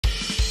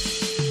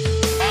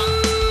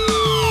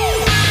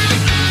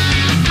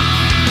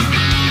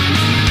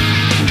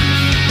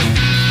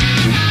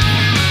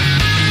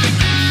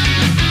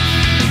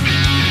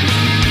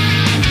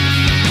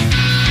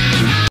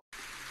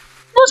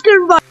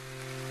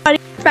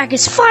Flashback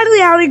is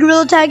finally out in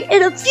Gorilla Tag,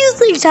 and a few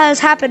things has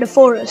happened to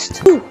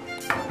Forest. Ooh.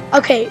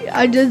 Okay,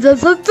 I did the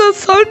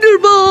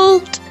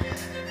Thunderbolt!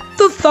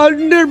 The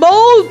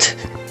Thunderbolt!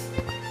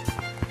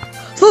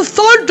 The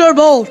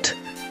Thunderbolt!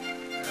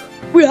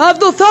 We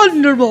have the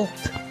Thunderbolt!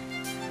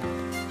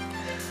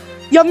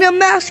 Yum Yum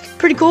mask,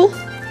 pretty cool.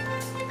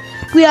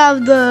 We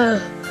have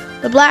the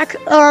black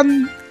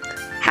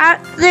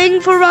hat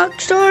thing for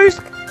rock stars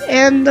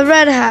and the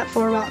red hat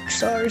for rock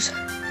stars.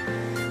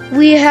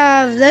 We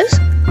have this.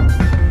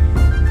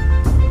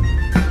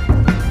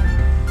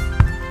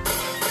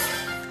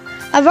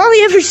 I've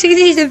only ever seen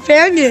these in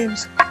fan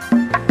games.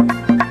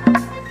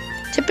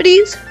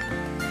 Tippities.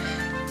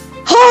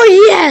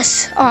 Oh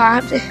yes! Oh, I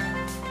have to.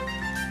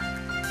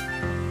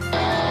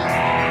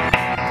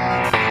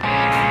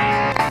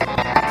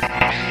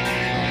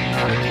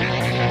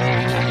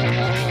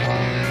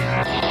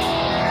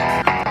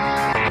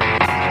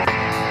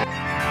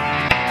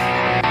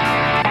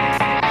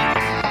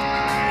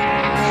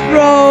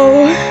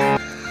 Bro,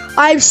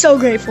 I'm so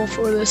grateful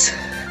for this.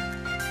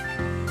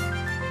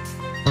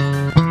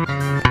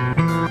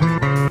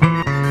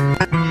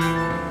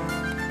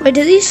 Wait,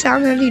 do these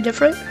sound any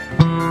different?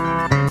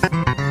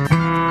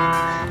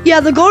 Yeah,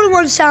 the golden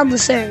ones sound the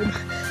same.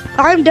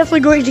 I'm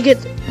definitely going to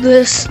get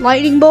this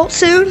lightning bolt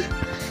soon.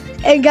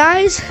 And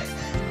guys,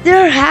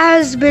 there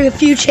has been a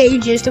few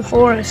changes to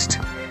Forest.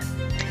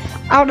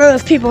 I don't know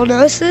if people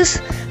notice this,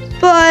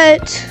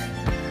 but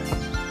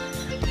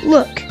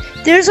look,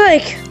 there's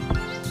like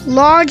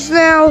logs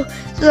now,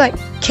 there's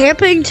like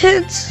camping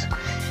tents,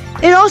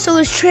 and also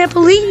there's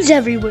trampolines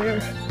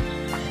everywhere.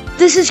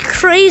 This is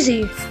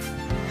crazy.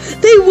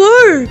 They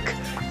work!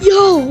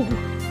 Yo!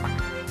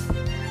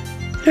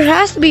 There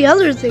has to be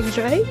other things,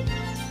 right?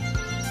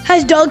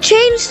 Has Doug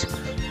changed?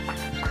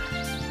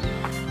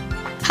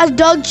 Has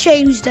Doug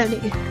changed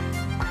any?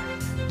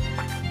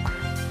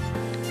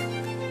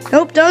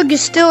 Nope, Doug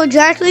is still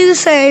exactly the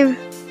same.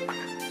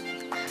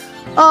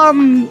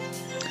 I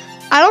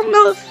don't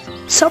know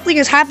if something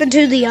has happened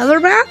to the other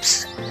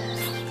maps,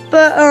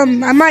 but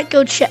I might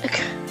go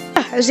check.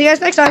 I'll see you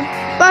guys next time.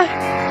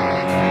 Bye!